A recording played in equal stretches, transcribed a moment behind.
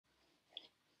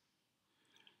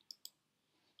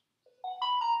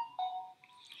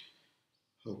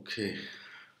Okay,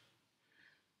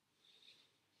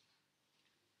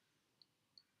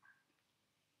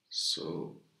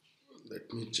 so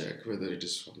let me check whether it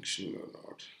is functioning or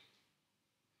not.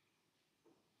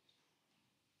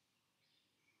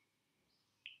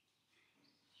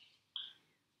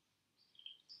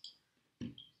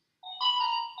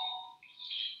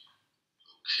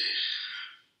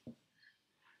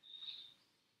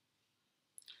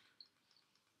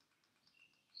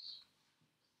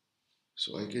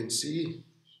 So I can see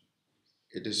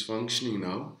it is functioning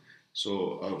now.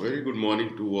 So a very good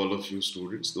morning to all of you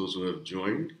students, those who have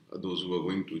joined, those who are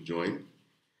going to join.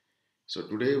 So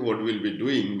today what we'll be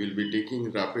doing, we'll be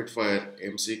taking rapid fire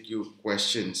MCQ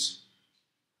questions,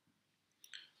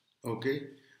 okay,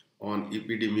 on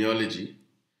epidemiology.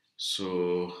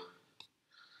 So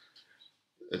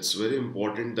it's very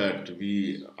important that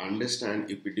we understand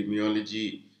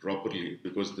epidemiology properly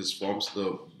because this forms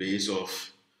the base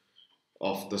of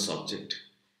the subject.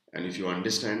 And if you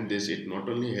understand this, it not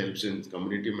only helps in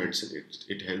community medicine,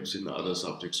 it helps in other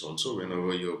subjects also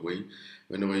whenever you're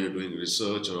doing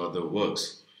research or other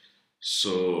works.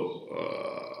 So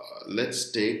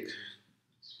let's take,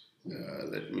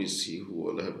 let me see who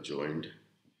all have joined.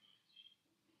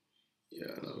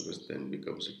 Yeah, now because then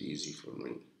becomes it easy for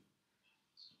me.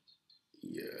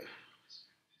 Yeah.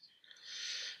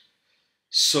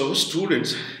 So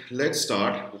students, let's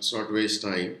start. Let's not waste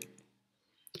time.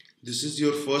 This is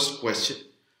your first question.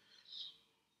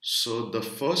 So the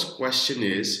first question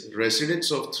is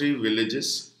residents of three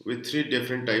villages with three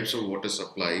different types of water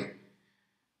supply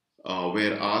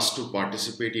were asked to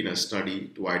participate in a study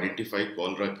to identify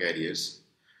cholera carriers.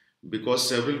 Because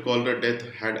several cholera deaths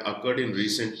had occurred in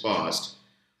recent past,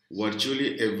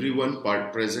 virtually everyone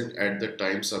present at the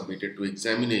time submitted to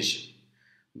examination.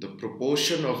 The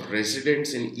proportion of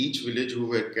residents in each village who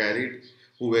were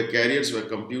carriers were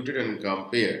computed and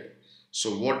compared.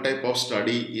 So what type of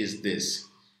study is this?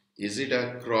 Is it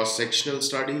a cross-sectional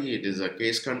study? It is a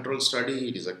case control study?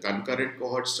 It is a concurrent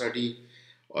cohort study?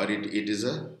 Or it is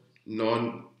a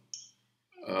non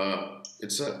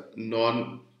it's a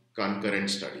non-concurrent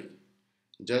study.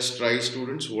 Just try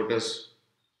students what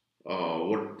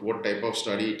type of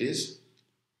study it is.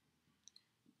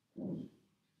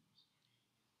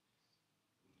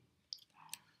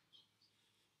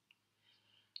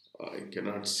 I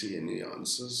cannot see any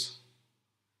answers.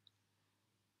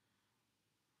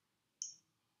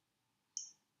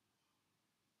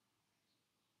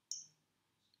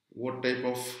 What type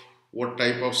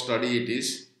of study it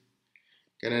is?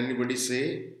 Can anybody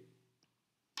say?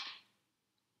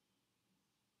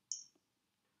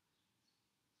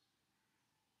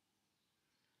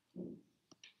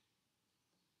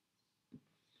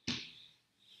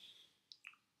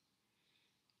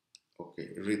 Okay,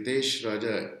 Ritesh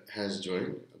Raja has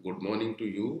joined. Good morning to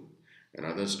you and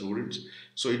other students.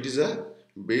 So it is a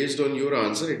based on your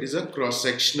answer. It is a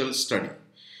cross-sectional study.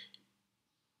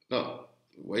 Now,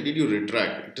 why did you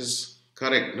retract? It is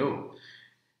correct. No.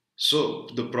 So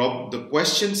the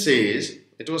question says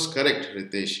it was correct,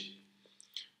 Ritesh.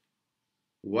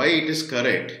 Why it is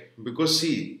correct? Because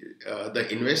see, the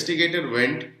investigator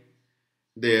went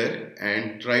there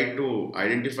and tried to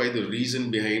identify the reason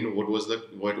behind what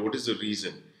is the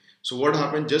reason. So what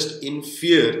happened? Just in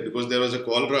fear, because there was a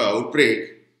cholera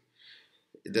outbreak.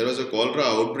 There was a cholera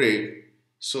outbreak.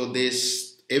 So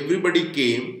everybody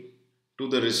came to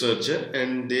the researcher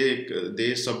and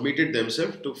they submitted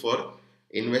themselves to for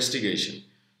investigation.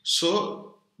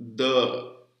 So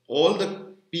the all the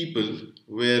people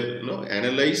were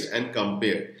analyzed and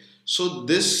compared. So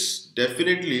this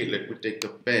definitely, let me take the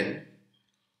pen.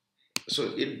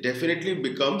 So it definitely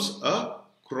becomes a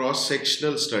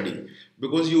cross-sectional study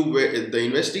because the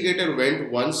investigator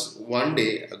went one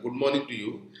day. Good morning to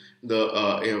you.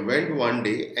 Went one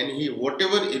day and he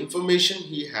whatever information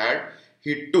he had,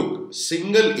 he took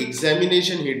single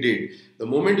examination he did. The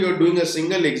moment you are doing a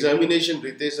single examination,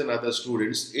 Ritesh and other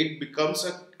students, it becomes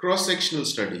a cross-sectional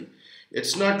study.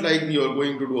 It's not like you are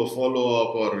going to do a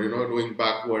follow-up or doing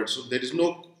backwards. So there is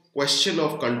no question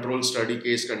of control study,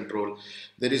 case control.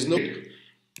 There is no.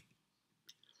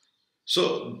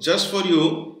 So just for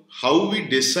you, how we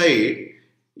decide,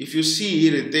 if you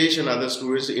see Ritesh and other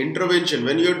students, intervention,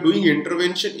 when you are doing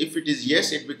intervention, if it is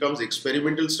yes, it becomes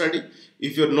experimental study.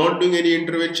 If you are not doing any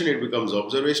intervention, it becomes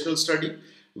observational study.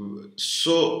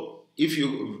 So if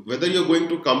you, whether you are going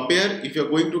to compare, if you are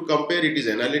going to compare, it is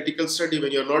analytical study.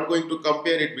 When you are not going to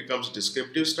compare, it becomes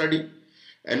descriptive study.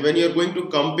 And when you are going to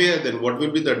compare, then what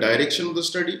will be the direction of the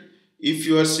study? If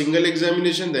you are single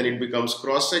examination, then it becomes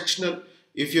cross-sectional.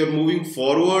 If you are moving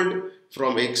forward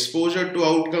from exposure to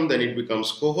outcome, then it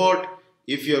becomes cohort.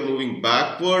 If you are moving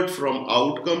backward from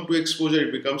outcome to exposure,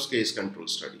 it becomes case control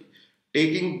study.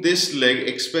 Taking this leg,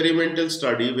 experimental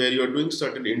study where you are doing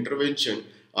certain intervention,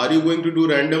 are you going to do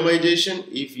randomization?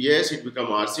 If yes, it becomes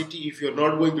RCT. If you are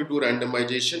not going to do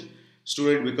randomization,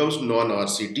 student becomes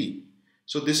non-RCT.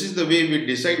 So this is the way we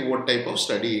decide what type of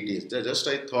study it is. Just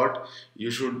I thought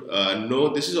you should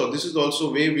know this is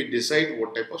also way we decide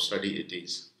what type of study it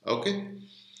is. Okay.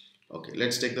 Okay.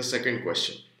 Let's take the second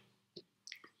question.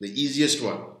 The easiest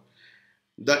one.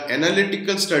 The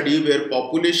analytical study where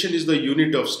population is the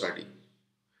unit of study.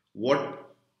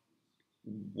 What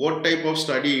what type of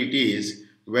study it is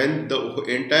when the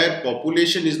entire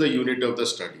population is the unit of the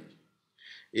study?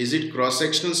 Is it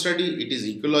cross-sectional study? It is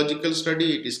ecological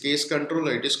study? It is case control?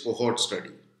 Or it is cohort study?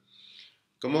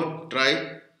 Come on,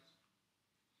 try.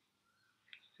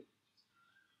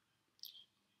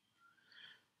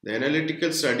 The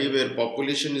analytical study where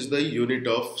population is the unit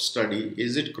of study.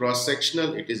 Is it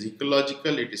cross-sectional? It is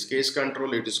ecological? It is case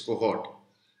control? It is cohort?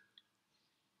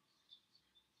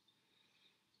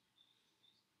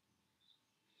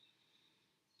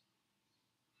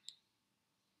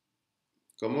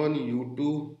 Come on, you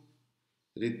two.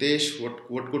 Ritesh,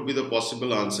 what could be the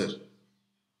possible answer?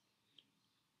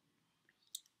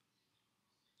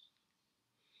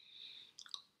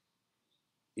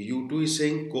 You two is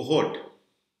saying cohort.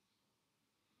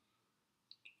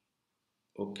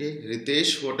 Okay,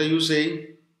 Ritesh, what are you saying?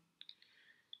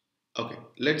 Okay,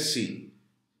 let's see.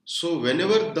 So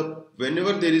whenever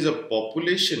there is a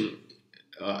population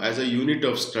as a unit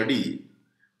of study,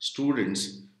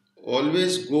 students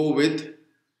always go with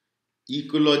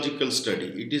ecological study.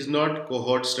 It is not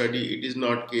cohort study. It is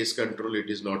not case control. It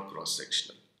is not cross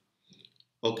sectional.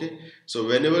 Okay, so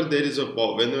whenever there is a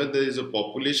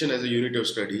population as a unit of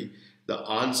study, the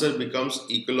answer becomes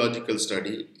ecological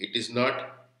study. It is not.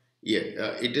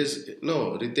 Yeah, it is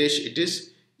no, Ritesh. It is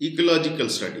ecological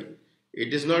study.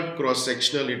 It is not cross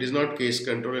sectional. It is not case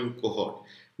control and cohort.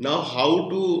 Now, how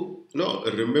to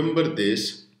remember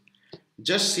this?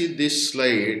 Just see this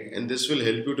slide, and this will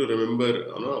help you to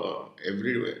remember.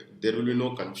 Everywhere there will be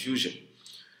no confusion.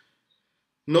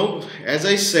 Now, as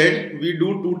I said, we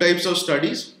do two types of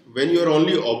studies. When you are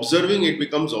only observing, it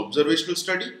becomes observational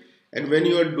study, and when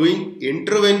you are doing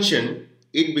intervention,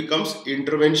 it becomes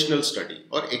interventional study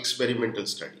or experimental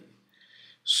study.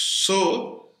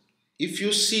 So, if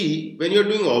you see, when you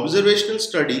are doing observational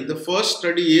study, the first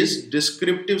study is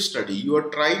descriptive study. You are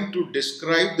trying to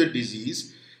describe the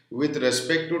disease with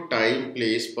respect to time,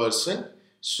 place, person.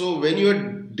 So, when you are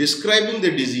describing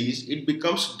the disease, it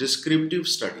becomes descriptive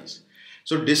studies.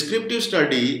 So, descriptive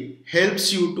study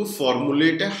helps you to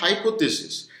formulate a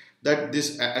hypothesis that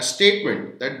a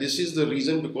statement that this is the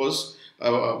reason because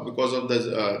of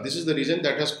this is the reason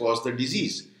that has caused the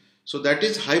disease. So that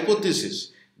is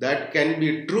hypothesis that can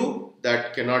be true,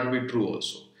 that cannot be true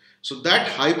also. So that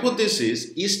hypothesis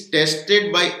is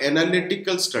tested by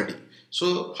analytical study.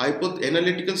 So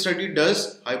analytical study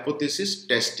does hypothesis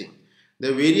testing.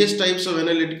 There are various types of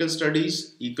analytical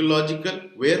studies: ecological,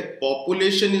 where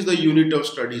population is the unit of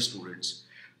study, students;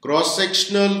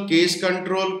 cross-sectional, case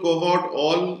control, cohort,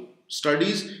 all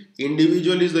studies,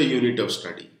 individual is the unit of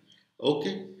study.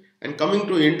 Okay. And coming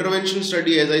to intervention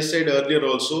study, as I said earlier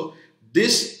also,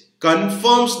 this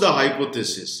confirms the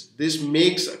hypothesis. This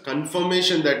makes a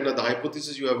confirmation that the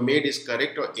hypothesis you have made is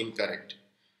correct or incorrect.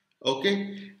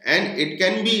 Okay. And it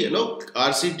can be,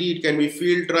 RCT, it can be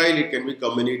field trial, it can be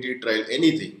community trial,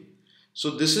 anything.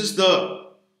 So this is the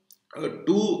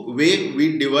two way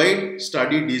we divide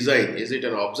study design. Is it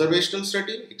an observational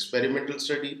study, experimental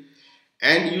study?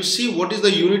 And you see what is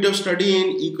the unit of study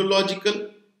in ecological?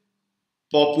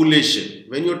 Population.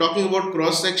 When you're talking about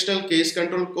cross-sectional case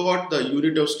control cohort, the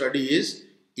unit of study is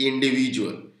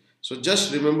individual. So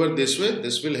just remember this way.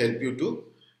 This will help you to,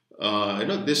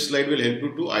 this slide will help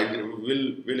you to,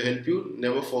 will help you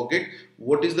never forget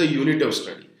what is the unit of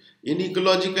study. In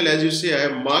ecological, as you say, I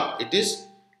have marked it is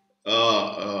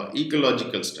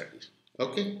ecological study.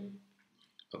 Okay.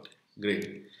 Okay.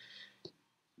 Great.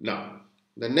 Now,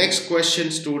 the next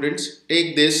question, students,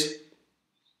 take this.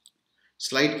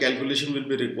 Slight calculation will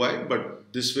be required,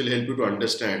 but this will help you to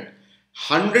understand.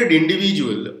 100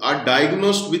 individuals are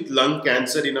diagnosed with lung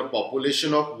cancer in a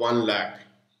population of 1 lakh.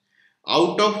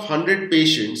 Out of 100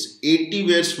 patients, 80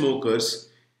 were smokers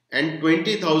and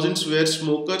 20,000 were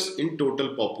smokers in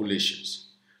total populations.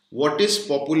 What is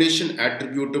population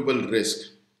attributable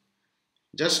risk?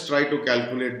 Just try to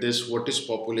calculate this. What is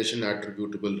population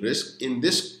attributable risk in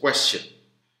this question?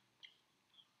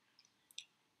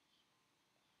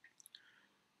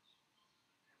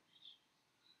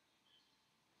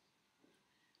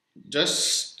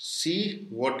 Just see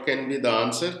what can be the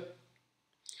answer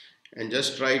and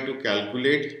just try to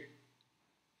calculate.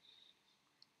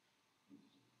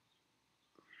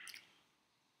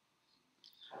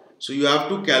 So you have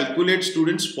to calculate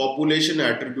students population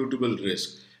attributable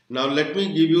risk. Now let me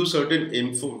give you certain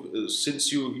info.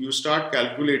 Since you start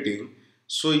calculating,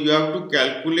 so you have to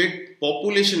calculate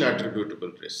population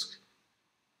attributable risk.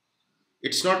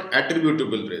 It's not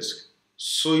attributable risk.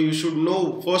 So you should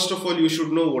know, first of all, you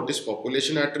should know what is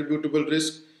population attributable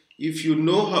risk. If you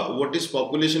know what is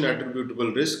population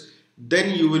attributable risk,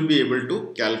 then you will be able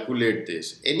to calculate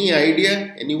this. Any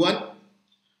idea? Anyone?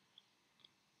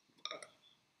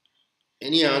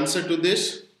 Any answer to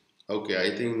this? Okay,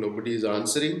 I think nobody is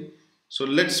answering. So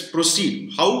let's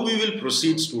proceed. How we will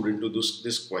proceed, student, to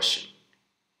this question?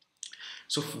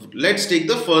 So let's take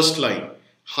the first line.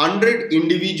 100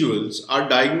 individuals are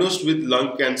diagnosed with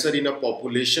lung cancer in a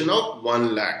population of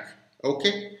 1 lakh.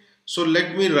 Okay. So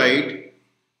let me write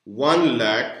 1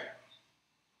 lakh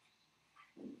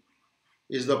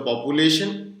is the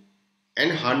population and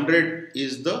 100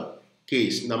 is the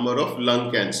case number of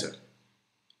lung cancer.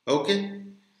 Okay.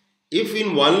 If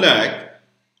in 1 lakh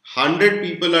 100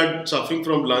 people are suffering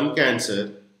from lung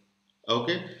cancer,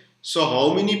 okay, so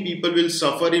how many people will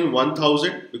suffer in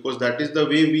 1000? Because that is the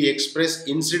way we express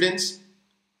incidence.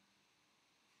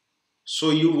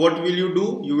 So what will you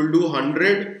do? You will do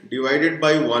 100 divided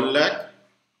by 1 lakh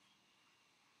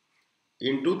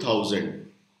into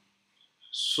 1000.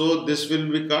 So this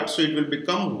will be cut. So it will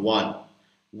become 1.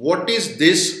 What is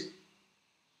this?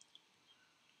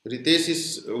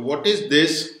 Ritesh, what is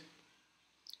this?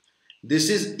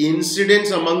 This is incidence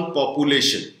among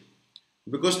population.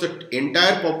 Because the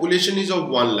entire population is of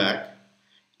 1 lakh.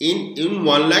 In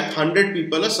 1 lakh 100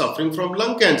 people are suffering from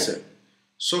lung cancer.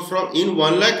 So from in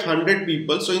 1 lakh 100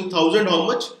 people, so in 1000 how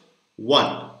much?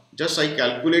 1. Just I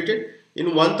calculated.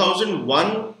 In 1000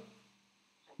 1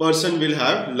 person will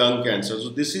have lung cancer. So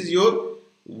this is your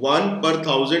 1 per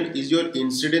 1000 is your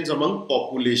incidence among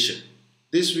population.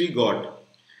 This we got.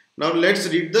 Now let's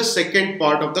read the second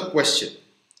part of the question.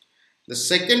 The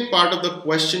second part of the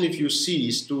question, if you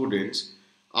see, students,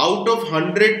 out of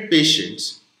 100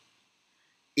 patients,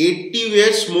 80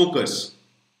 were smokers,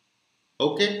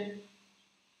 okay,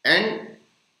 and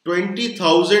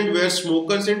 20,000 were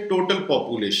smokers in total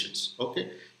populations, okay.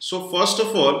 So first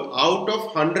of all, out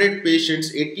of 100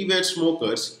 patients, 80 were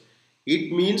smokers.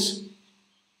 It means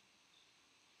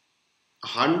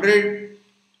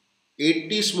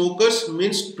 180 smokers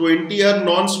means 20 are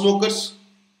non-smokers.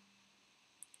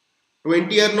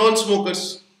 20 are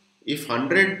non-smokers. If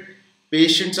 100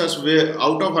 patients are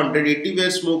out of 180 were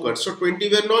smokers, so 20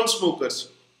 were non-smokers.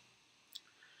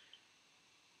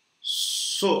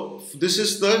 So this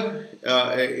is the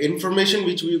information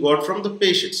which we got from the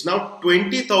patients. Now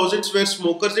 20,000 were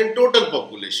smokers in total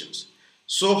populations.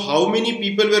 So how many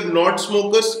people were not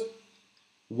smokers?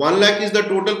 1 lakh is the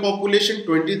total population,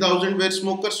 20,000 were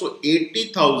smokers. So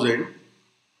 80,000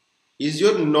 is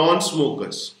your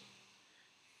non-smokers.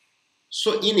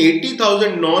 So in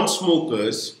 80,000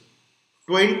 non-smokers,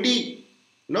 20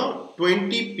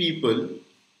 people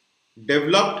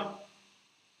developed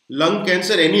lung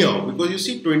cancer anyhow, because you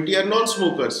see 20 are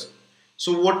non-smokers.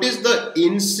 So what is the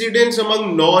incidence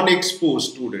among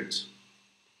non-exposed students?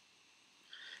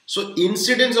 So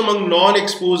incidence among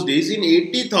non-exposed is in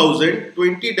 80,000,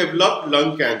 20 developed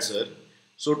lung cancer.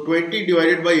 So 20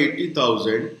 divided by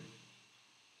 80,000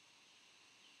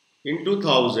 into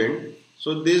 1000.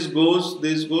 So this goes,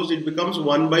 it becomes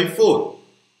 1 by 4.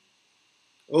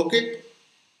 Okay.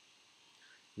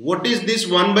 What is this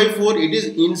 1 by 4? It is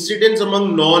incidence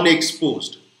among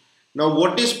non-exposed. Now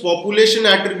what is population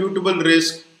attributable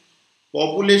risk?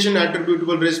 Population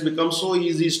attributable risk becomes so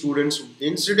easy, students.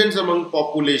 Incidence among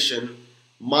population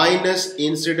minus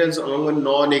incidence among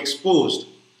non-exposed.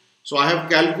 So I have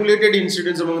calculated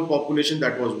incidence among population,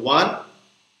 that was 1.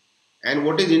 And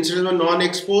what is incidence among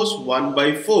non-exposed? 1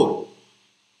 by 4.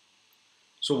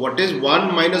 So what is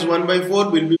 1 minus 1 by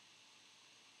 4 will be.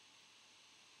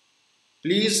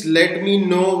 Please let me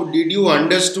know, did you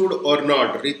understood or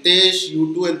not? Ritesh,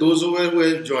 you two and those who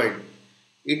have joined.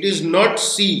 It is not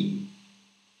C.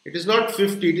 It is not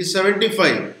 50, it is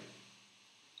 75.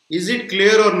 Is it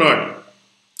clear or not?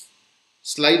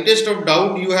 Slightest of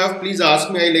doubt you have, please ask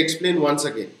me, I will explain once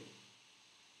again.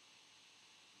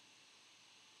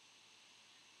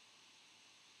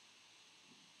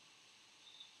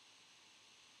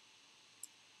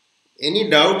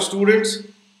 Any doubt, students?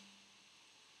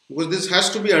 Because this has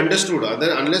to be understood.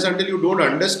 Unless until you don't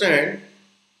understand,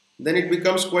 then it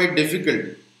becomes quite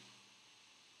difficult.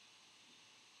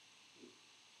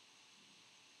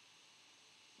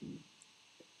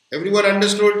 Everyone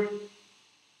understood?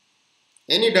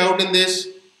 Any doubt in this?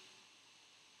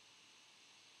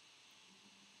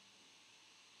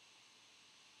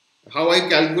 How I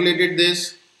calculated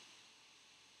this?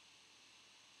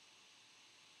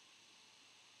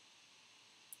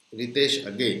 Ritesh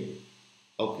again.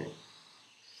 Okay.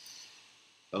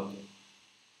 Okay.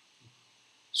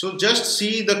 So just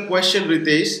see the question,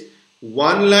 Ritesh.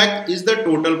 1 lakh is the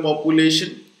total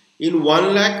population. In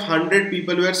 1 lakh, 100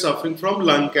 people were suffering from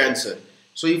lung cancer.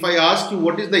 So if I ask you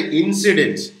what is the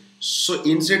incidence? So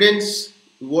incidence,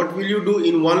 what will you do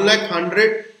in 1 lakh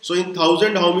 100? So in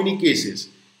 1000, how many cases?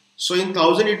 So in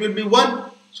 1000 it will be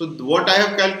 1. So what I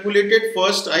have calculated,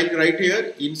 first I write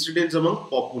here incidence among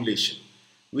population,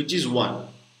 which is 1.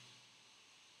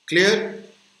 Clear?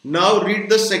 Now read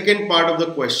the second part of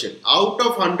the question. Out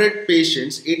of 100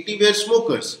 patients, 80 were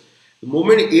smokers. The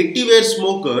moment 80 were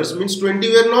smokers means 20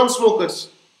 were non-smokers.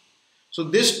 So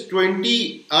this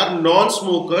 20 are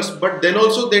non-smokers, but then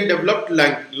also they developed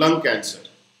lung cancer.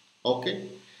 Okay.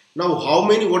 Now how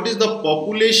many, what is the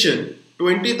population?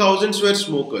 20,000 were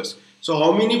smokers. So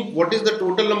how many, what is the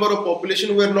total number of population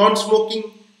who were non-smoking?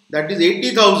 That is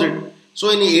 80,000.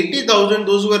 So in 80,000,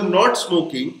 those who were not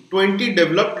smoking, 20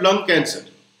 developed lung cancer.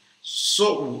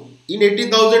 So in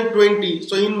 80,000, 20.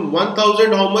 So in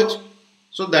 1,000, how much?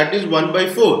 So that is 1 by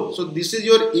 4. So this is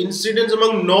your incidence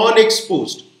among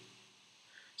non-exposed.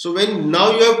 So when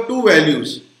now you have two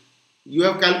values, you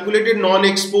have calculated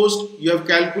non-exposed, you have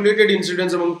calculated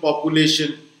incidence among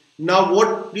population. Now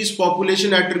what is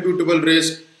population attributable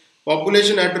risk?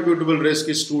 Population attributable risk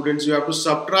is, students, you have to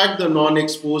subtract the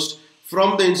non-exposed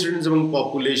from the incidence among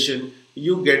population.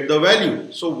 You get the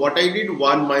value. So what I did,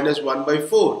 1 minus 1 by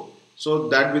 4. So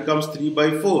that becomes 3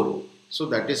 by 4. So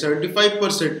that is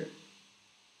 75%.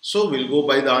 So we'll go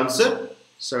by the answer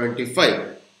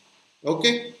 75.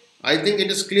 Okay. I think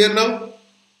it is clear now.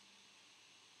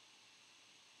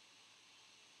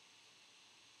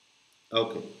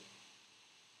 Okay.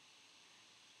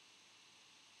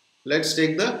 Let's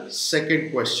take the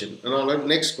second question. Now the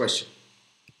next question.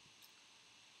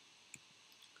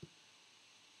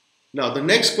 Now the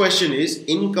next question is,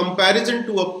 in comparison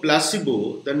to a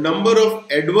placebo, the number of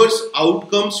adverse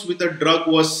outcomes with a drug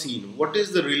was seen. What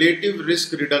is the relative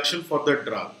risk reduction for the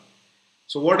drug?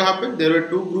 So what happened? There were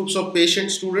two groups of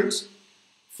patient students.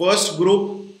 First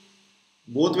group,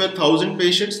 both were 1000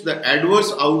 patients. The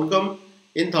adverse outcome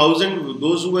in 1000,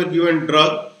 those who were given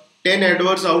drug, 10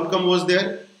 adverse outcome was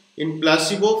there. In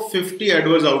placebo, 50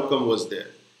 adverse outcome was there.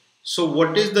 So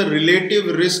what is the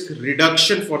relative risk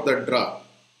reduction for the drug?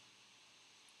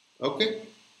 Okay,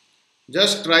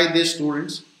 just try this,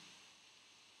 students.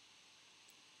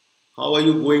 How are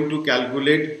you going to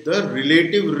calculate the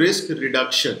relative risk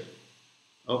reduction?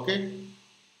 Okay.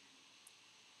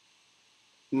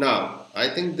 Now, I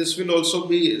think this will also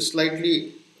be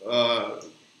slightly,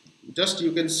 just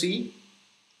you can see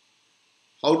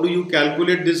how do you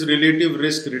calculate this relative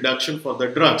risk reduction for the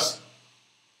drugs.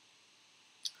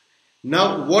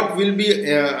 Now, what will be,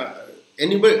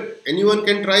 anyone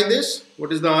can try this?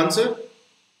 What is the answer?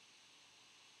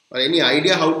 Or any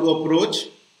idea how to approach?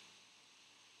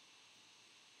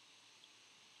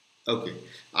 Okay,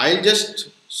 I'll just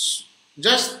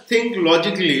think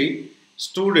logically,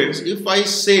 students. If I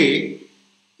say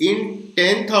in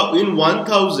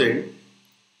 1000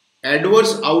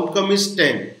 adverse outcome is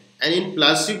 10, and in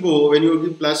placebo, when you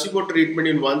give placebo treatment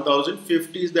in 1000,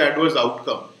 50 is the adverse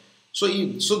outcome. So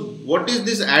what is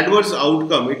this adverse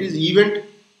outcome? It is event.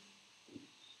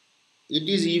 It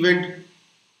is event.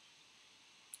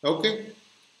 Okay.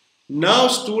 Now,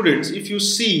 students, if you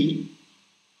see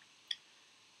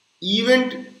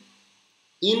event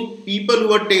in people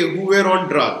who were on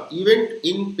drug, event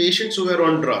in patients who were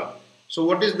on drug. So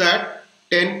what is that?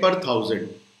 10 per 1000.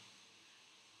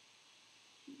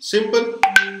 Simple.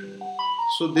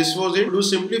 So this was it. Do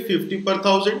simply 50 per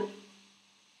 1000.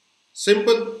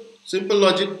 Simple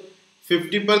logic.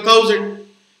 50 per 1000.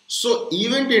 So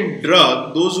event in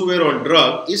drug, those who were on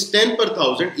drug, is 10 per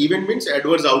 1000. Event means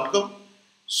adverse outcome.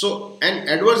 So an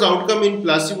adverse outcome in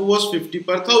placebo was 50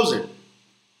 per 1000.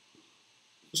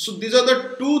 So these are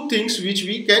the two things which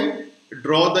we can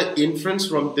draw the inference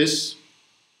from this.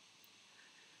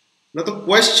 Now the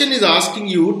question is asking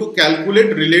you to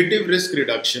calculate relative risk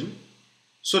reduction.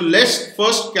 So let's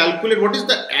first calculate what is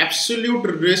the absolute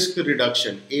risk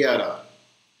reduction, ARR.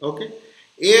 Okay.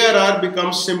 ARR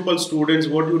becomes simple, students.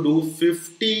 What you do,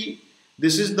 50,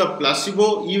 this is the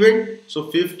placebo event.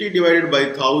 So 50 divided by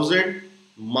 1000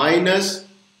 minus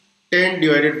 10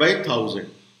 divided by 1000.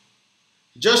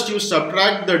 Just you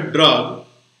subtract the drug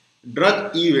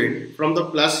event from the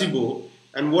placebo.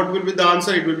 And what will be the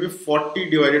answer? It will be 40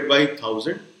 divided by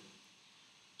 1000.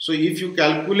 So if you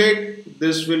calculate,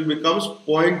 this will becomes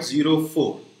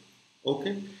 0.04.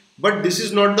 Okay, but this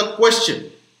is not the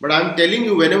question. But I am telling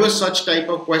you, whenever such type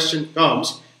of question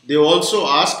comes, they also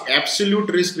ask absolute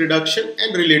risk reduction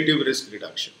and relative risk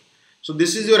reduction. So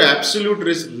this is your absolute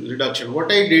risk reduction.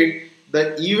 What I did,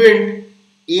 the event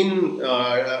in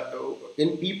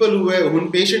people who were,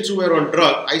 in patients who were on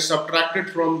drug, I subtracted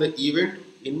from the event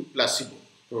in placebo,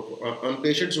 on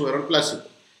patients who were on placebo.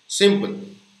 Simple.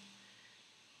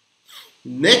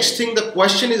 Next thing, the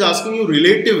question is asking you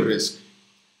relative risk.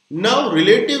 Now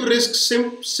relative risk,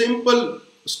 simple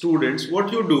students,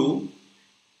 what you do,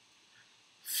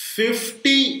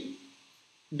 50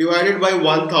 divided by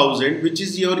 1000, which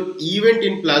is your event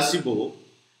in placebo.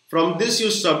 From this you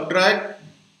subtract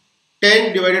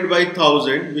 10 divided by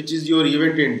 1000, which is your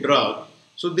event in drug.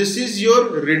 So this is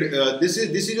your this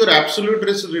is your absolute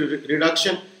risk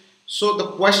reduction. So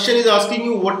the question is asking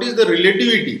you what is the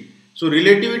relativity. So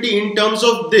relativity in terms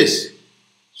of this.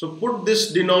 So put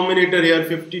this denominator here,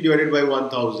 50 divided by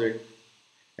 1000.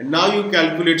 And now you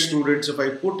calculate, students. If I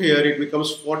put here, it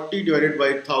becomes 40 divided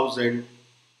by 1000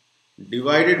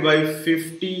 divided by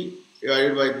 50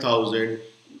 divided by 1000.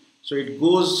 So it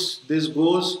goes, this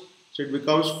goes, so it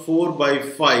becomes 4 by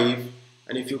 5.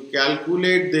 And if you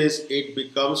calculate this, it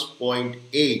becomes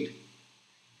 0.8.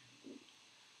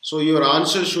 So your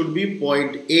answer should be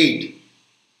 0.8.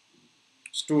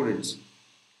 Students,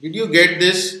 did you get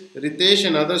this? Ritesh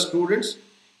and other students?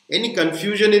 Any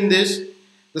confusion in this?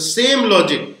 The same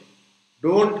logic.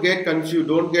 Don't get confused.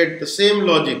 Don't get the same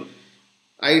logic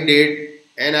I did,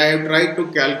 and I have tried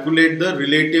to calculate the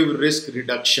relative risk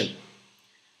reduction.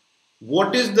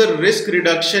 What is the risk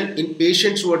reduction in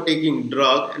patients who are taking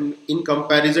drug and in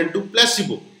comparison to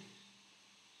placebo?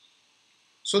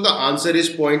 So the answer is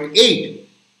 0.8.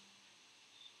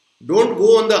 Don't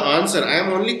go on the answer. I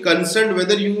am only concerned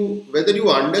whether you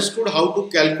understood how to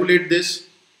calculate this.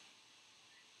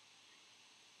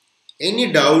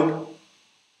 Any doubt?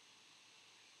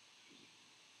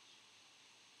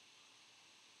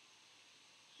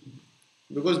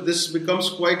 Because this becomes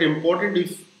quite important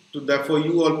for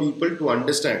you all people to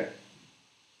understand.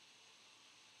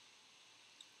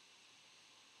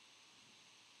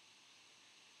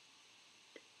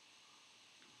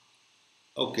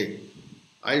 Okay.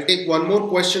 I'll take one more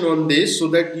question on this so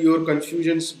that your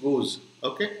confusions goes.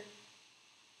 Okay.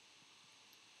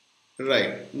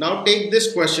 Right. Now take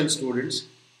this question, students.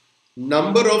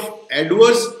 Number of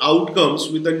adverse outcomes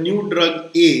with a new drug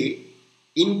A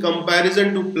in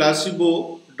comparison to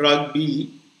placebo drug B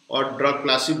or drug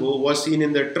placebo was seen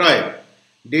in the trial.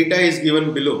 Data is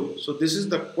given below. So this is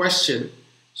the question.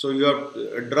 So your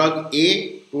drug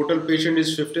A, total patient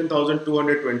is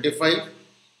 15,225.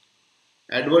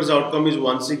 Adverse outcome is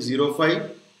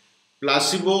 1605.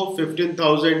 Placebo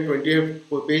 15,028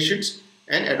 patients,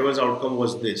 and adverse outcome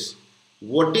was this.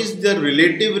 What is the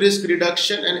relative risk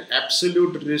reduction and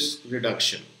absolute risk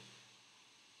reduction?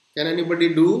 Can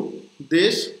anybody do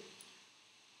this?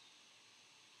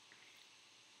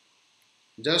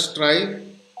 Just try.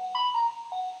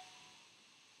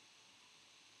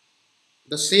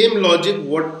 The same logic,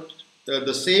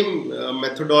 the same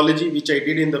methodology which I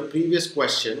did in the previous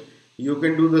question, you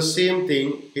can do the same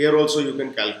thing here also. You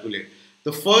can calculate.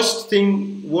 The first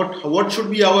thing, what should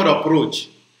be our approach?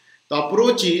 The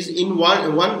approach is in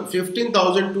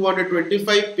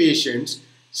 15,225 patients,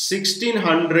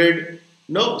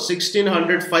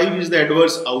 1605 is the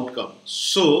adverse outcome.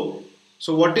 So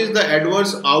what is the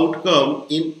adverse outcome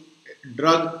in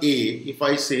drug A? If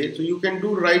I say, so you can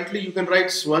do rightly, you can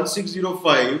write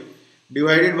 1605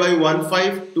 divided by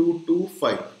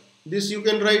 15225. This you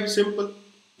can write simple.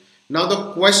 Now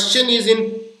the question is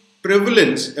in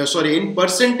prevalence, in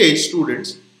percentage,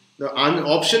 students. The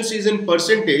options is in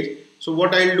percentage. So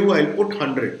what I'll do, I'll put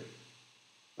 100.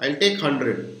 I'll take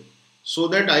 100 so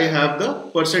that I have the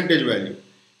percentage value.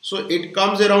 So it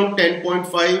comes around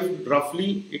 10.5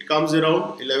 roughly. It comes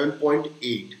around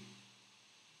 11.8.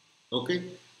 Okay.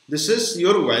 This is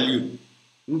your value.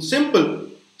 Simple.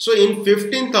 So in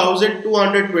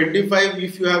 15,225,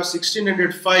 if you have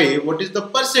 1605, what is the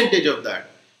percentage of that?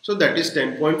 So that is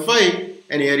 10.5,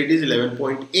 and here it is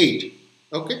 11.8.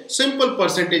 Okay, simple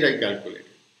percentage I calculated.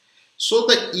 So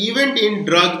the event in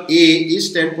drug A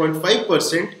is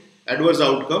 10.5% adverse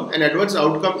outcome, and adverse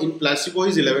outcome in placebo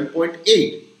is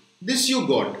 11.8. This you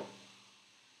got.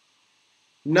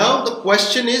 Now the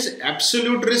question is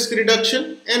absolute risk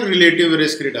reduction and relative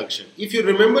risk reduction. If you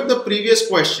remember the previous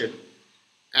question,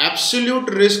 absolute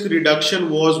risk reduction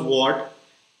was what?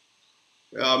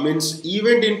 Means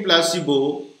event in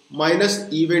placebo minus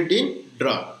event in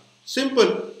drug.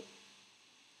 Simple.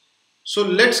 So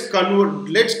let's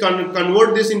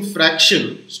convert this in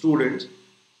fraction, students.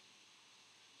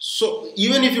 So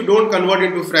even if you don't convert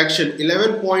into fraction,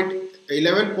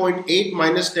 11.8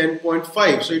 minus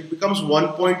 10.5, so it becomes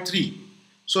 1.3.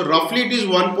 So roughly it is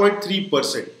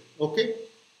 1.3%. Okay.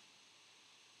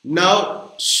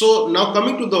 Now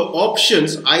coming to the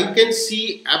options, I can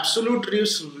see absolute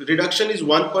risk reduction is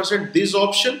 1%, this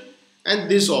option and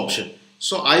this option.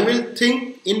 So I will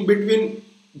think in between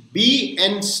B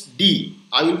and D.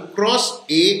 I will cross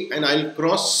A and I will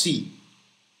cross C.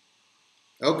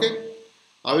 Okay.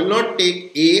 I will not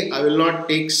take A, I will not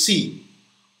take C.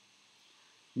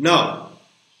 Now,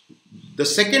 the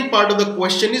second part of the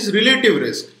question is relative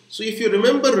risk. So if you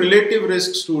remember relative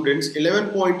risk, students,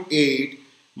 11.8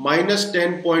 minus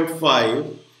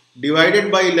 10.5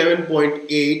 divided by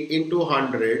 11.8 into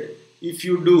 100, if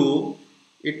you do,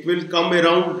 it will come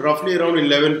around roughly around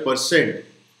 11%.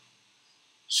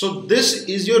 So this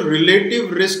is your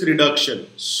relative risk reduction.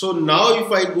 So now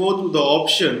if I go to the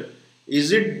option,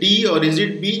 is it D or is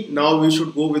it B? Now we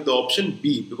should go with the option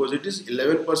B, because it is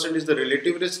 11% is the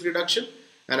relative risk reduction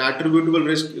and attributable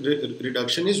risk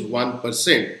reduction is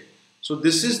 1%. So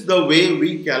this is the way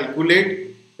we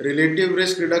calculate relative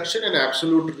risk reduction and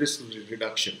absolute risk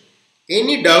reduction.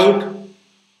 Any doubt?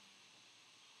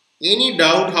 Any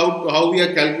doubt how we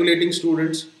are calculating,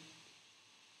 students?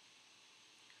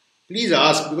 Please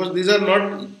ask, because these are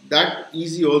not that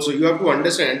easy also. You have to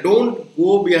understand. Don't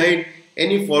go behind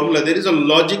any formula. There is a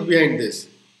logic behind this.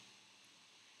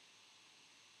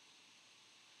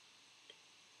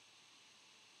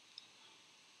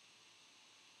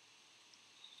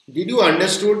 Did you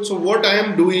understood? So what I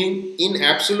am doing in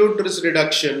absolute risk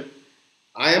reduction,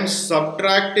 I am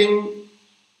subtracting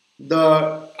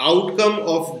the outcome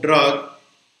of drug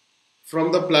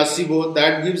from the placebo.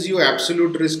 That gives you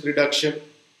absolute risk reduction.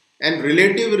 And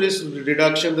relative risk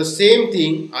reduction, the same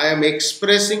thing, I am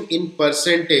expressing in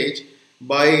percentage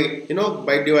by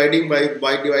dividing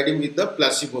with the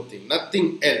placebo thing,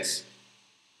 nothing else.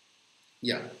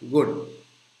 Yeah, good.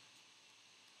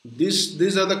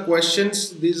 These are the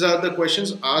questions. These are the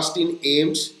questions asked in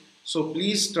AIMS. So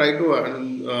please try to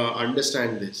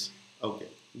understand this. Okay,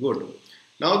 good.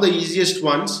 Now the easiest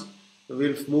ones.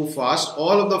 We'll move fast.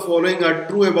 All of the following are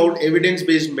true about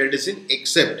evidence-based medicine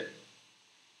except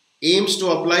aims to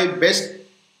apply best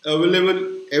available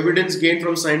evidence gained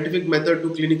from scientific method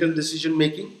to clinical decision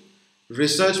making.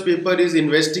 Research paper is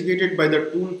investigated by the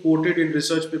tool quoted in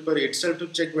research paper itself to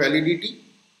check validity.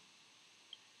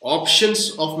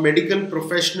 Options of medical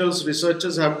professionals,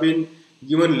 researchers have been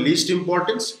given least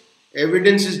importance.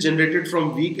 Evidence is generated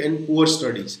from weak and poor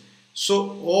studies.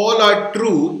 So all are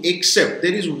true except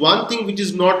there is one thing which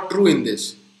is not true in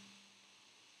this.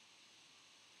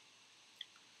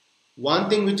 One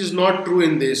thing which is not true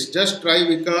in this. Just try,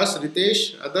 Vikas,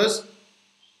 Ritesh, others.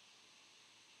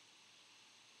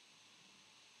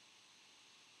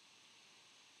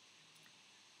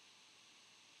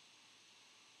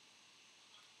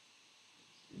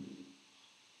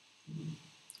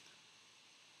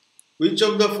 Which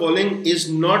of the following is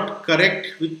not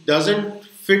correct, which doesn't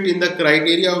fit in the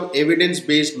criteria of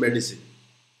evidence-based medicine?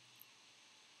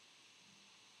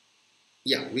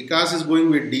 Yeah, Vikas is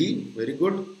going with D. Very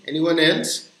good. Anyone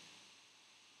else?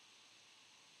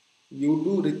 You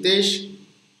too, Ritesh.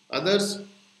 Others?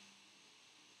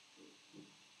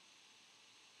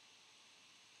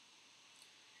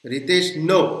 Ritesh,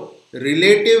 no.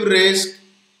 Relative risk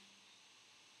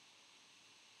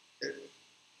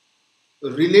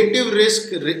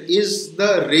is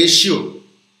the ratio.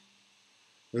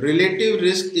 Relative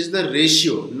risk is the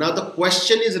ratio. Now the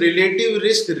question is relative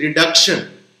risk reduction.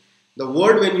 The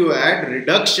word, when you add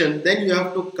reduction, then you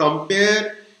have to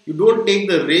compare. You don't take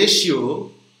the ratio.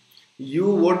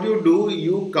 What you do,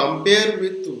 you compare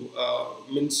with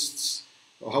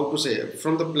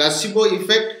from the placebo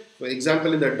effect. For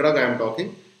example, in the drug I am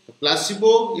talking, the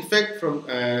placebo effect, from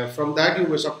that you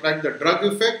will subtract the drug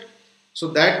effect. So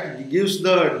that gives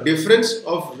the difference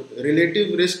of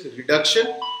relative risk reduction,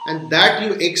 and that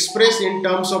you express in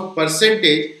terms of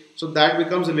percentage. So that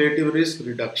becomes relative risk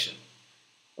reduction.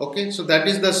 Okay, so that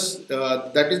is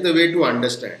the way to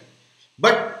understand.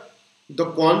 But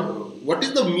what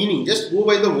is the meaning? Just go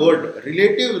by the word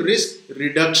relative risk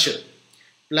reduction.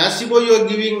 Placebo you are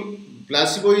giving.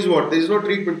 Placebo is what? There is no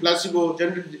treatment. Placebo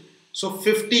generally. So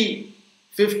 50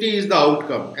 is the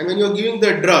outcome, and when you are giving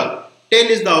the drug,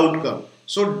 10 is the outcome.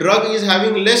 So drug is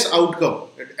having less outcome,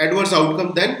 adverse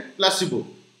outcome than placebo.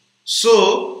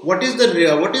 So what is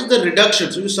the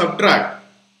reduction? So you subtract.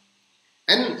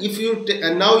 And if you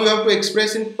now you have to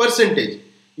express in percentage.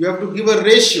 You have to give a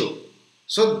ratio.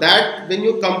 So that when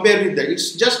you compare with that,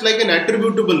 it's just like an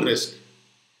attributable risk.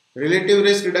 Relative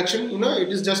risk reduction, it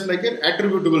is just like an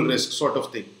attributable risk sort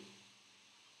of thing.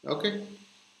 Okay.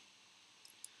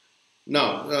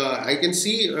 Now, I can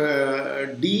see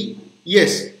D.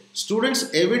 Yes,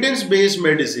 students, evidence-based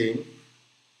medicine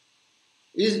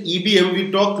is EBM.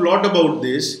 We talked a lot about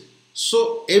this.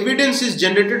 So, evidence is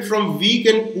generated from weak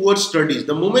and poor studies.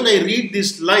 The moment I read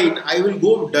this line, I will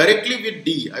go directly with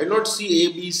D. I will not see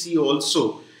A, B, C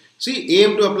also. See,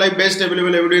 aim to apply best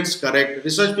available evidence, correct.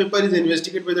 Research paper is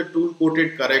investigated by the tool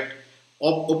quoted, correct.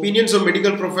 Opinions of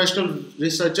medical professional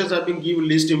researchers have been given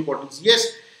least importance. Yes,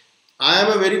 I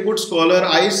am a very good scholar.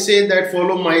 I say that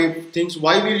follow my things.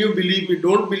 Why will you believe me?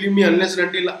 Don't believe me unless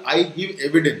and until I give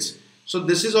evidence. So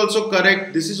this is also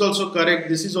correct. This is also correct.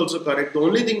 This is also correct. The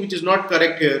only thing which is not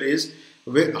correct here is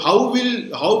how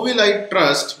will I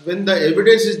trust when the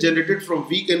evidence is generated from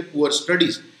weak and poor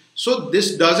studies? So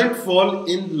this doesn't fall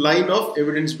in line of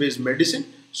evidence-based medicine.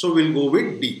 So we'll go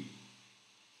with D.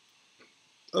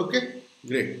 Okay,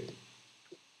 great.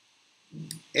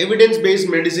 Evidence-based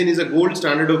medicine is a gold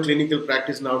standard of clinical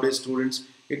practice nowadays, students.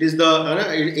 It is the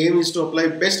aim is to apply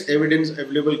best evidence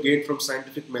available gained from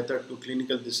scientific method to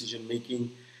clinical decision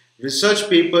making. Research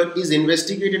paper is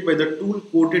investigated by the tool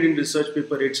quoted in research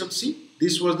paper itself. See,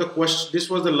 this was the question. This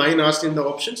was the line asked in the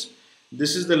options.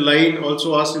 This is the line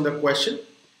also asked in the question.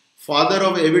 Father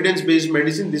of evidence-based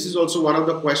medicine. This is also one of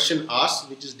the question asked,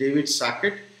 which is David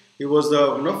Sackett. He was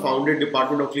the founded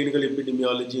Department of Clinical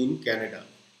Epidemiology in Canada.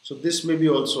 So this may be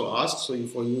also asked. So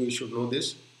for you, you should know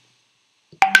this.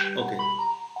 Okay.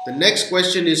 The next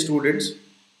question is, students,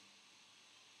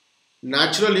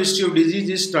 natural history of disease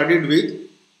is studied with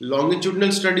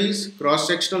longitudinal studies,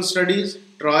 cross-sectional studies,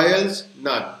 trials,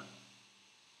 none.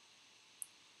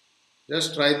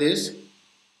 Just try this.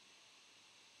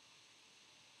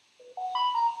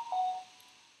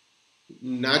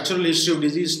 Natural history of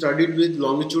disease studied with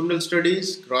longitudinal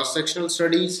studies, cross-sectional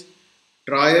studies,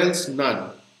 trials,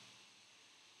 none.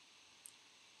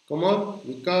 Come on,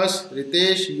 Vikas,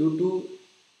 Ritesh, you two,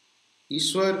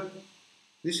 Ishwar.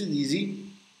 This is easy.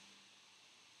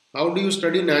 How do you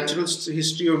study natural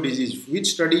history of disease? Which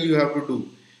study you have to do?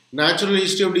 Natural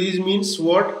history of disease means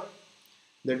what?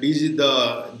 There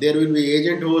will be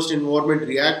agent host environment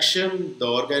reaction. The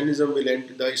organism will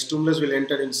enter, the stimulus will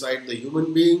enter inside the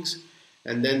human beings,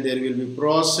 and then there will be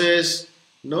process.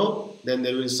 Then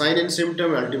there will be sign and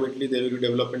symptom. Ultimately, there will be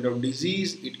development of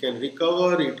disease. It can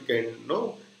recover. It can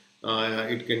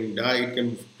it can die. It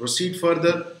can proceed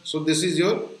further. So this is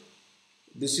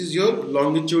your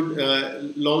longitude.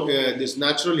 This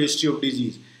natural history of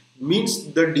disease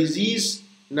means the disease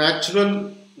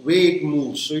natural way it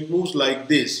moves. So it moves like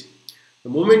this. The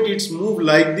moment it's moved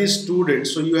like this,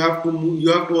 students, so you have to move.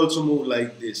 You have to also move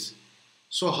like this.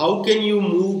 So how can you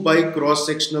move by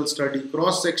cross-sectional study?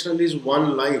 Cross-sectional is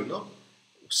one line,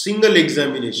 single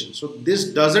examination. So this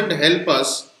doesn't help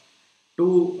us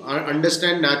to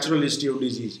understand natural history of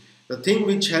disease. The thing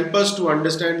which helps us to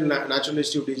understand natural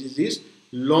history of disease is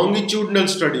longitudinal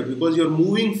study, because you're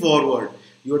moving forward.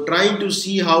 You're trying to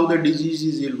see how the disease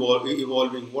is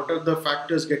evolving. What are the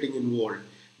factors getting involved?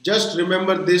 Just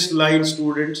remember this line,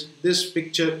 students. This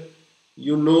picture,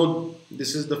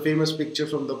 this is the famous picture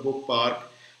from the book Park.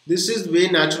 This is the way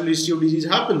natural history of disease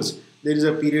happens. There is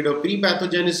a period of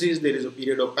pre-pathogenesis. There is a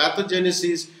period of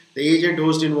pathogenesis. The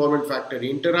agent-host environment factor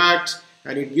interacts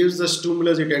and it gives the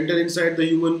stimulus. It enters inside the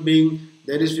human being.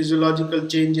 There is physiological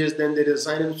changes. Then there is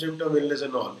sign and symptom, illness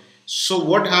and all. So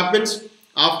what happens?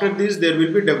 After this, there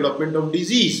will be development of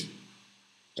disease.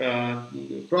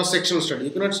 Cross-sectional study.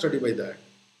 You cannot study by that.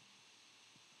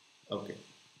 Okay.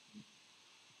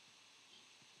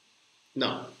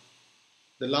 Now,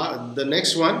 the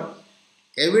next one,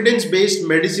 evidence-based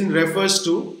medicine refers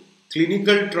to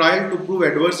clinical trial to prove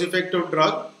adverse effect of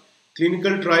drug,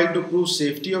 clinical trial to prove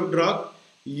safety of drug,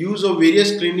 use of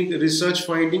various clinical research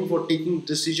finding for taking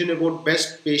decision about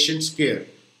best patient's care,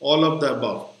 all of the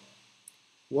above.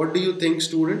 What do you think,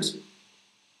 students?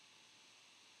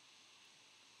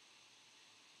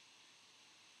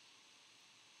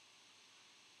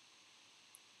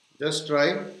 Just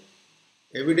try.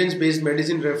 Evidence-based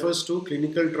medicine refers to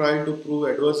clinical trial to prove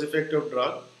adverse effect of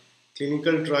drug,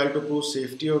 clinical trial to prove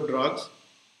safety of drugs,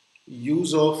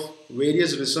 use of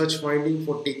various research finding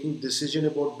for taking decision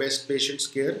about best patient's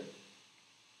care.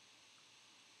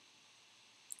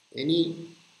 Any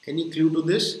clue to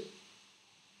this?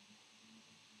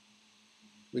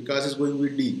 Vikas is going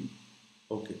with D.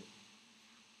 Okay.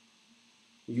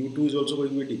 U2 is also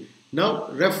going with D. Now,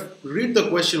 read the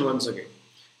question once again.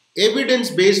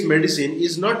 Evidence-based medicine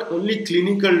is not only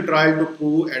clinical trial to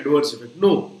prove adverse effect.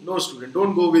 No, no student,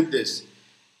 don't go with this.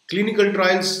 Clinical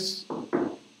trials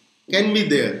can be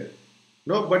there.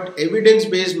 No, but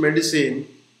evidence-based medicine,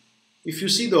 if you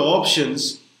see the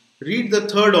options, read the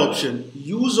third option,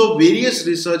 use of various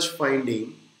research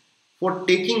finding for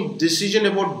taking decision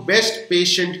about best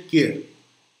patient care.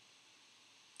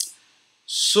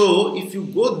 So if you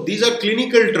go, these are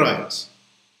clinical trials.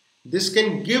 This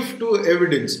can give to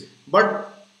evidence,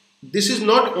 but this is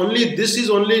not only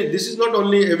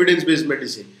evidence-based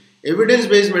medicine.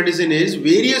 Evidence-based medicine is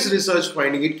various research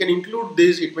finding. It can include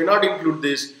this, it may not include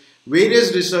this.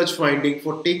 Various research finding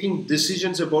for taking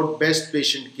decisions about best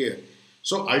patient care.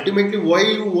 So ultimately, why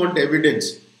you want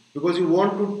evidence? Because you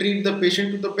want to treat the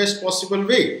patient to the best possible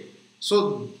way.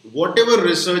 So whatever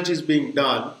research is being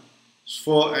done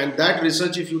and that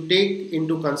research, if you take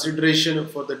into consideration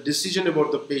for the decision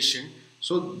about the patient,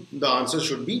 so the answer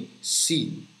should be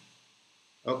C.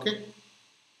 Okay.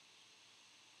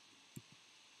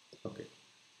 Okay.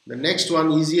 The next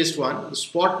one, easiest one,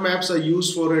 spot maps are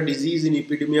used for a disease in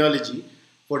epidemiology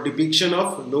for depiction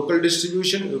of local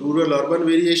distribution, rural-urban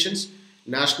variations,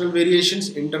 national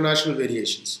variations, international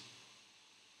variations.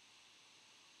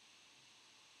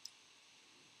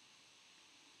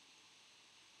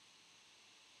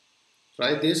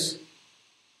 Try this.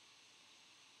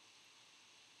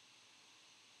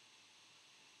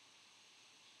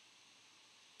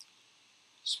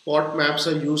 Spot maps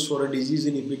are used for a disease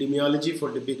in epidemiology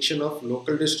for depiction of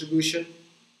local distribution,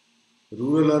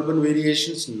 rural-urban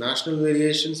variations, national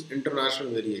variations,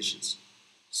 international variations.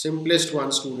 Simplest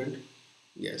one, student.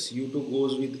 Yes, U2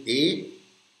 goes with A.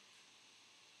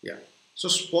 Yeah. So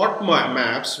spot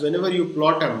maps, whenever you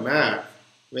plot a map,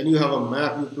 when you have a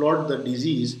map, you plot the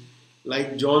disease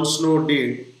like John Snow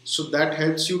did. So that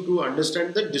helps you to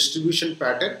understand the distribution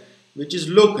pattern, which is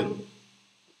local.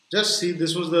 Just see,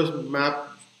 this was the map,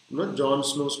 John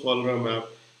Snow's cholera map.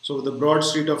 So the broad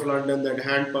street of London, that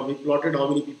hand pump, he plotted how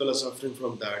many people are suffering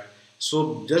from that.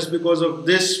 So just because of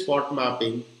this spot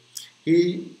mapping,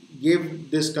 he gave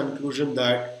this conclusion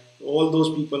that all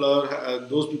those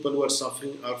people who are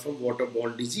suffering are from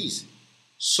waterborne disease.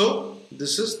 So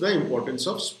this is the importance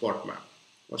of spot map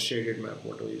or shaded map,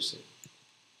 whatever you say.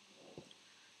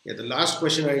 Yeah, the last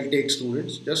question I will take,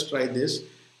 students. Just try this.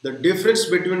 The difference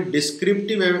between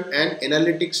descriptive and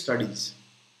analytic studies.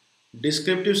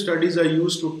 Descriptive studies are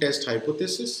used to test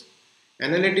hypothesis.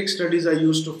 Analytic studies are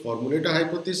used to formulate a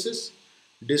hypothesis.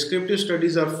 Descriptive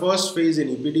studies are first phase in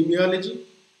epidemiology.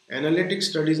 Analytic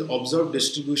studies observe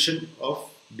distribution of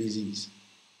disease.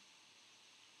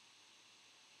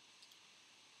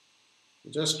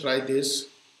 Just try this.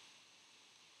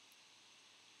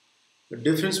 The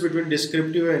difference between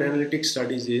descriptive and analytic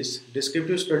studies is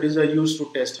descriptive studies are used to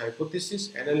test hypothesis.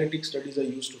 Analytic studies are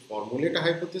used to formulate a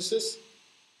hypothesis.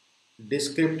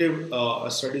 Descriptive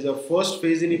studies are first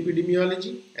phase in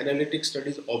epidemiology. Analytic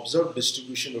studies observe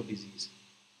distribution of disease.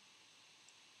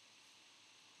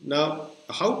 Now,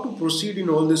 how to proceed in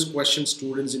all these questions,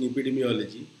 students, in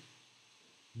epidemiology?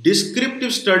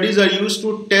 Descriptive studies are used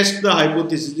to test the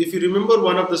hypothesis. If you remember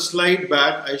one of the slide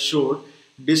back I showed,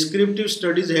 descriptive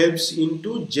studies helps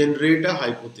to generate a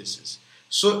hypothesis.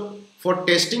 So for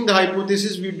testing the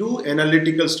hypothesis, we do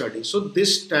analytical studies. So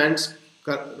this stands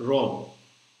wrong.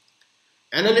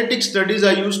 Analytic studies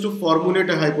are used to formulate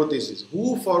a hypothesis.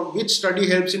 Which study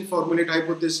helps in formulate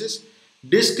hypothesis?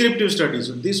 Descriptive studies.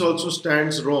 So this also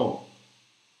stands wrong.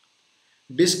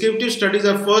 Descriptive studies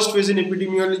are first phase in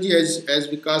epidemiology, as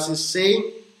Vikas is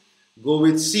saying. Go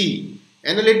with C.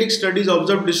 Analytic studies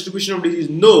observe distribution of disease.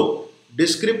 No.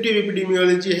 Descriptive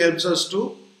epidemiology helps us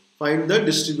to find the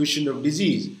distribution of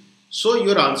disease. So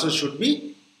your answer should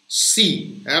be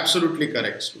C. Absolutely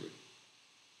correct, student.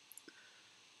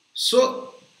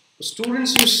 So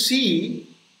students, you see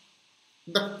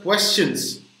the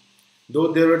questions,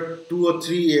 though there are 2 or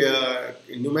 3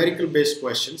 numerical based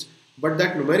questions, but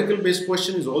that numerical based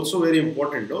question is also very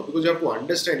important, no? Because you have to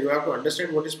understand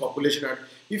what is population.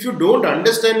 If you don't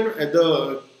understand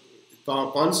the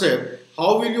concept,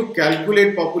 how will you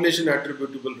calculate population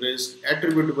attributable risk,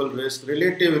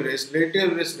 relative risk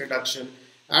reduction,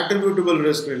 attributable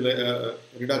risk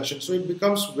reduction? So it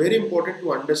becomes very important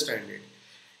to understand it.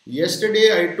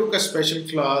 Yesterday I took a special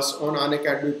class on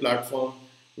Unacademy platform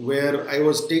where I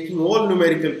was taking all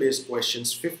numerical based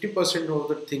questions. 50% of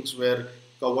the things were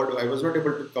covered. I was not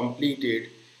able to complete it.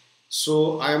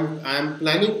 So I am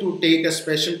planning to take a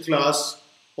special class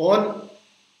on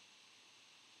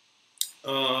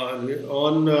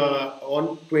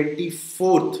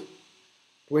 24th.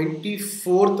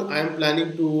 24th I am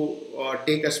planning to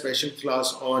take a special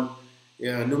class on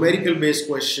numerical based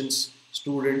questions,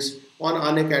 students, on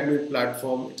Unacademy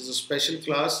platform. It is a special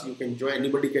class. You can join,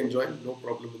 anybody can join, no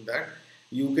problem in that.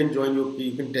 You can join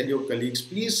you can tell your colleagues,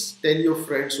 please tell your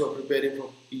friends who are preparing for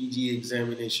PG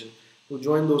examination to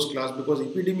join those classes, because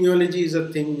epidemiology is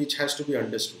a thing which has to be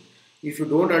understood. If you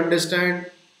don't understand,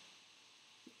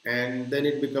 and then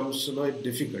it becomes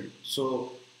difficult.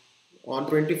 So on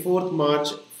 24th March,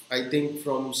 I think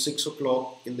from 6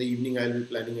 o'clock in the evening, I'll be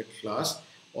planning a class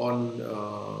on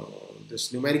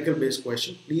this numerical based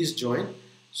question. Please join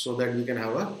so that we can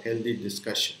have a healthy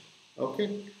discussion.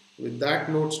 Okay. With that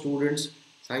note, students,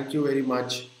 thank you very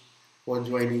much for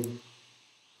joining.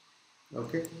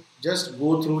 Okay. Just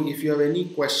go through. If you have any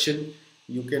question,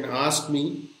 you can ask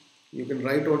me. You can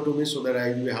write on to me so that I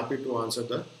will be happy to answer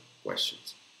the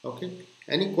questions. Okay.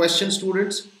 Any questions,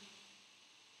 students?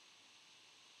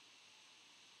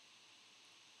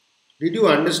 Did you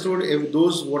understood if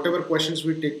those whatever questions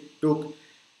we took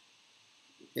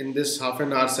in this half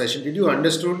an hour session? Did you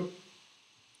understood?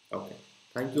 Okay.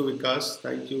 Thank you, Vikas.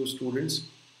 Thank you, students.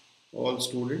 All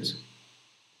students.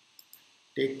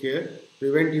 Take care.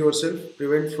 Prevent yourself.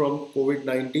 Prevent from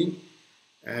COVID-19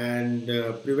 and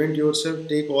prevent yourself.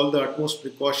 Take all the utmost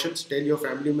precautions. Tell your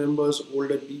family members,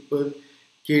 older people,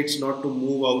 kids not to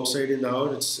move outside in the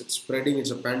house. It's spreading.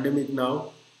 It's a pandemic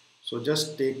now. So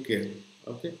just take care.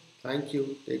 Okay. Thank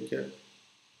you. Take care.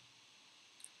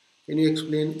 Can you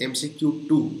explain MCQ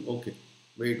 2? Okay.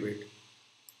 Wait.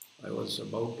 I was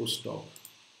about to stop.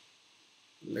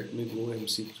 Let me go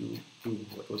MCQ 2.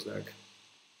 What was that?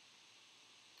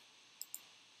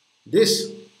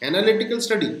 This analytical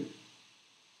study.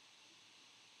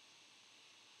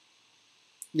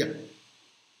 Yeah.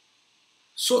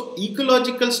 So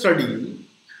ecological study,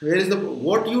 where is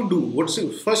what you do?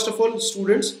 First of all,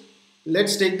 students,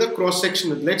 let's take the cross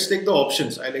section. Let's take the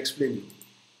options. I'll explain you.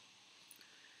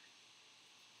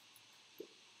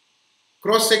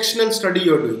 Cross-sectional study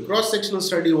you're doing. Cross-sectional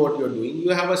study, what you're doing, you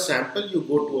have a sample, you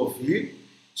go to a field.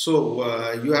 So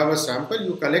you have a sample,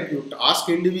 you collect, you ask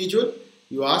individual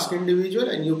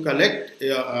and you collect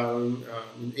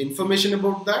information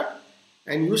about that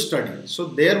and you study. So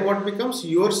there what becomes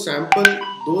your sample,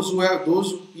 those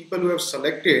people who have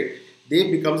selected, they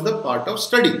becomes the part of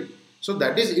study. So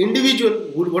that is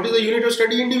individual. What is the unit of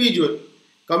study? Individual.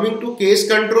 Coming to case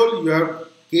control, you have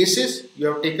cases, you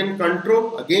have taken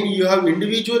control. Again, you have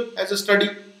individual as a study.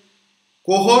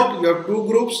 Cohort, you have two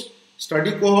groups,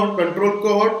 study cohort, control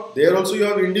cohort. There also you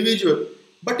have individual.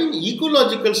 But in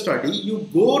ecological study, you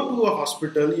go to a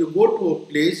hospital, you go to a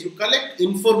place, you collect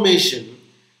information,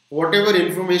 whatever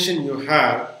information you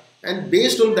have, and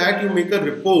based on that you make a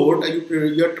report.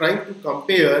 You are trying to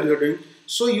compare. You are doing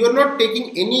so. You are not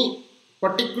taking any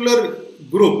particular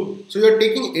group. So you are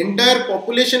taking entire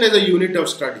population as a unit of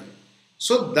study.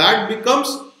 So that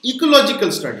becomes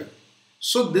ecological study.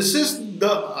 So this is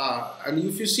the and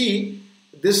if you see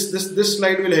this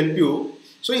slide will help you.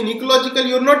 So in ecological,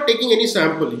 you are not taking any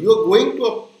sample. You are going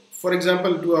to for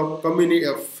example, to a community,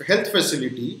 a health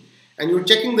facility, and you are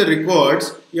checking the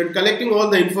records. You are collecting all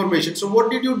the information. So what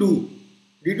did you do?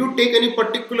 Did you take any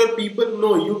particular people?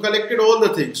 No, you collected all the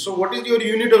things. So what is your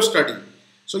unit of study?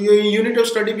 So your unit of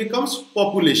study becomes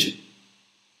population.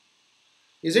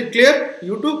 Is it clear?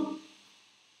 You too?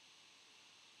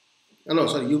 No,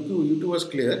 sorry, you two was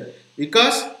clear.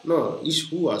 Because, no,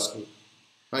 who asked me?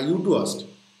 You two asked.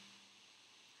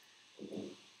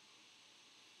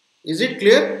 Is it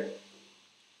clear?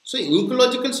 So in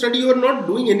ecological study, you are not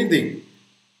doing anything.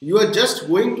 You are just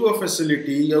going to a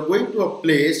facility, you are going to a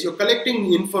place, you are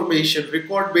collecting information,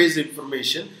 record-based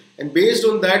information, and based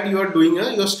on that you are doing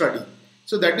your study.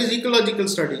 So that is ecological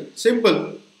study.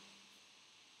 Simple.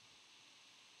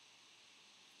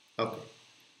 Okay.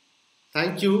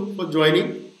 Thank you for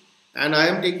joining, and I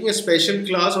am taking a special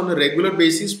class on a regular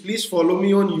basis. Please follow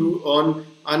me on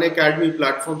Unacademy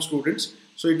platform, students.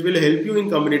 So it will help you in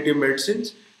community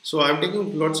medicines. So I am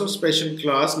taking lots of special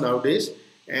class nowadays,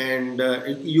 and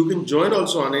you can join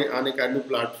also on Unacademy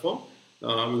platform.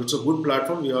 It's a good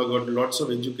platform. We have got lots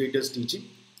of educators teaching,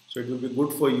 so it will be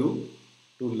good for you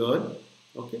to learn.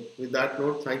 Okay. With that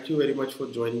note, thank you very much for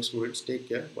joining, students. Take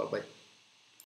care. Bye bye.